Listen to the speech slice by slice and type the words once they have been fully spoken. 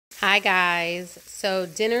Hi guys, so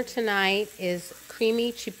dinner tonight is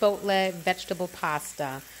creamy chipotle vegetable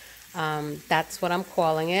pasta. That's what I'm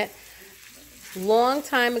calling it. Long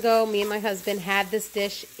time ago, me and my husband had this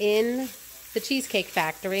dish in the Cheesecake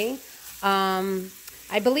Factory.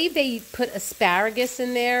 I believe they put asparagus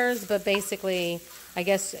in theirs, but basically, I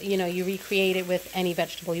guess, you recreate it with any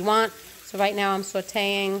vegetable you want. So right now I'm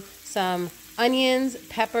sauteing some onions,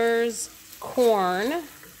 peppers, corn,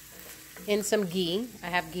 in some ghee. I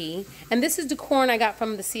have ghee. And this is the corn I got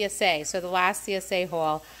from the CSA. So the last CSA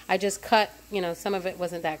haul, I just cut, some of it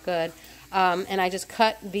wasn't that good. And I just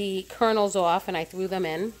cut the kernels off and I threw them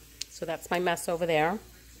in. So that's my mess over there.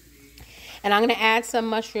 And I'm going to add some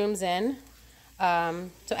mushrooms in.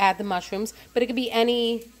 So add the mushrooms. But it could be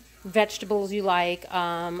any vegetables you like.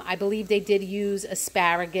 I believe they did use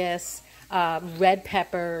asparagus, red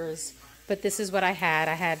peppers. But this is what I had.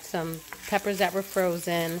 I had some peppers that were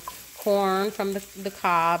frozen, corn from the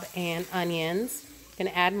cob, and onions. Gonna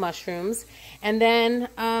add mushrooms. And then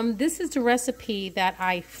this is the recipe that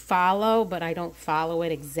I follow, but I don't follow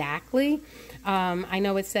it exactly. I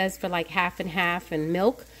know it says for like half and half and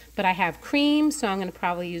milk, but I have cream, so I'm gonna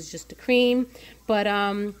probably use just the cream. But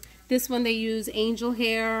this one they use angel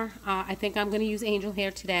hair. I think I'm gonna use angel hair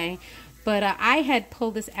today. But I had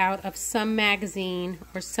pulled this out of some magazine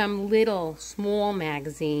or some little small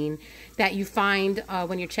magazine that you find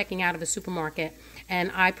when you're checking out of a supermarket.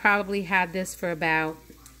 And I probably had this for about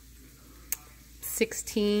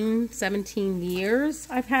 16, 17 years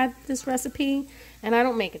I've had this recipe. And I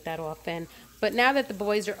don't make it that often. But now that the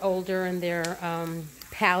boys are older and their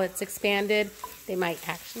palates expanded, they might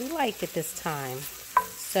actually like it this time.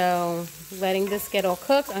 So letting this get all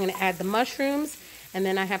cooked, I'm going to add the mushrooms. And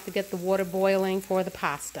then I have to get the water boiling for the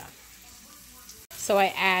pasta. So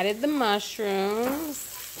I added the mushrooms.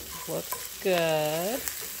 Looks good.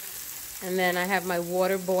 And then I have my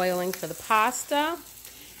water boiling for the pasta.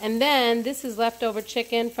 And then this is leftover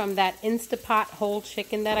chicken from that Instapot whole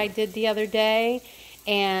chicken that I did the other day.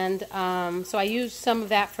 And so I used some of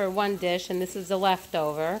that for one dish, and this is the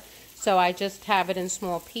leftover. So I just have it in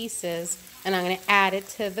small pieces, and I'm going to add it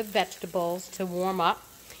to the vegetables to warm up.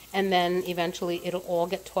 And then eventually it'll all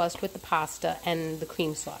get tossed with the pasta and the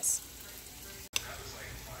cream sauce.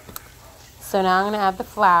 So now I'm going to add the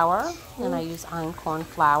flour, and I use einkorn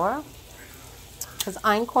flour. Because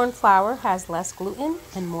einkorn flour has less gluten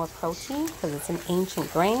and more protein because it's an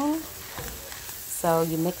ancient grain. So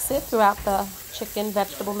you mix it throughout the chicken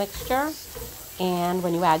vegetable mixture, and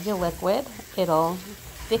when you add your liquid, it'll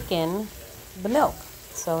thicken the milk.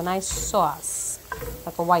 So a nice sauce,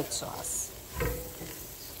 like a white sauce.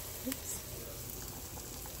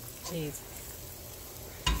 Jeez.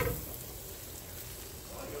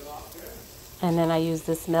 And then I use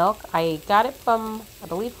this milk. I got it from, I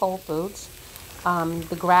believe, Whole Foods.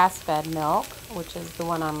 The grass-fed milk, which is the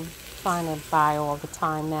one I'm trying to buy all the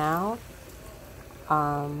time now.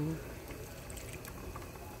 Yeah,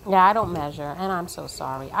 I don't measure, and I'm so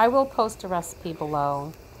sorry. I will post a recipe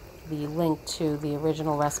below, the link to the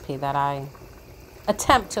original recipe that I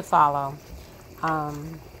attempt to follow.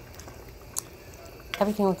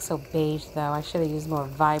 Everything looks so beige, though. I should have used more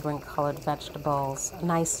vibrant colored vegetables. A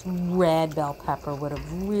nice red bell pepper would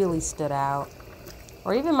have really stood out.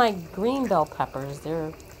 Or even my green bell peppers.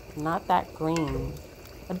 They're not that green.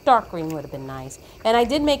 A dark green would have been nice. And I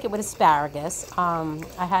did make it with asparagus.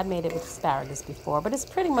 I had made it with asparagus before, but it's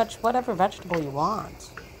pretty much whatever vegetable you want.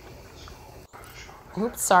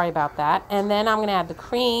 Oops, sorry about that. And then I'm going to add the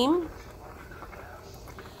cream.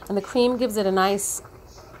 And the cream gives it a nice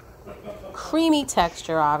creamy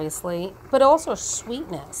texture, obviously, but also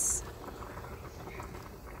sweetness.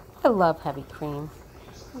 I love heavy cream.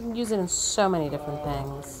 You can use it in so many different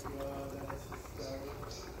things.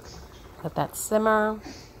 Let that simmer.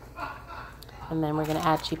 And then we're going to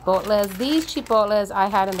add chipotles. These chipotles I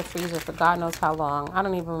had in the freezer for God knows how long. I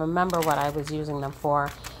don't even remember what I was using them for,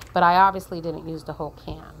 but I obviously didn't use the whole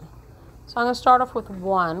can. So I'm going to start off with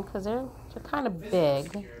one because they're kind of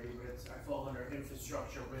big.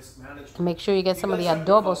 And make sure you get some of the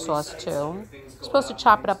adobo sauce too. You're supposed to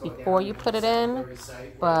chop it up before you put it in,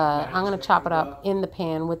 but I'm going to chop it up in the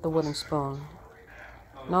pan with the wooden spoon.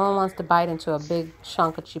 No one wants to bite into a big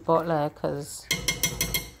chunk of chipotle because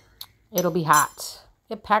it'll be hot.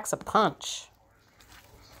 It packs a punch.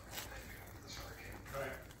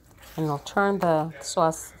 And it'll turn the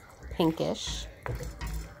sauce pinkish.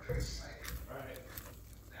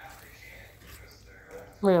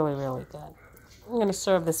 Really, really good. I'm going to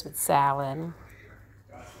serve this with salad.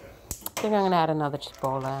 I think I'm going to add another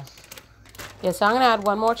chipotle. Yeah, so I'm going to add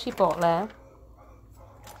one more chipotle.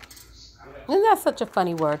 Isn't that such a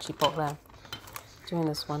funny word, chipotle? doing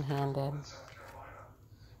this one-handed.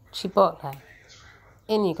 Chipotle.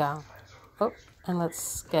 In you go. Oh, and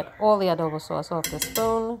let's get all the adobo sauce off the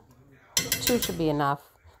spoon. 2 should be enough.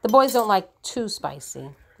 The boys don't like too spicy.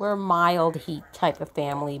 We're a mild heat type of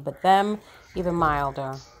family, but them, even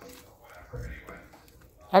milder.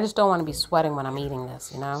 I just don't want to be sweating when I'm eating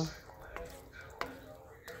this, you know?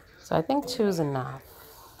 So I think 2 is enough.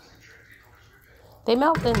 They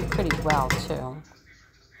melt in pretty well, too.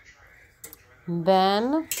 And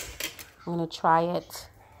then I'm going to try it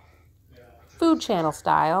Food Channel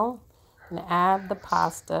style and add the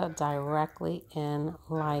pasta directly in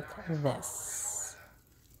like this.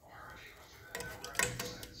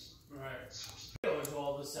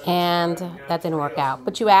 And that didn't work out.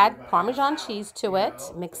 But you add Parmesan cheese to it,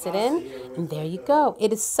 mix it in, and there you go.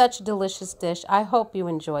 It is such a delicious dish. I hope you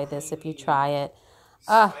enjoy this if you try it.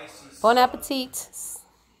 Bon appetit.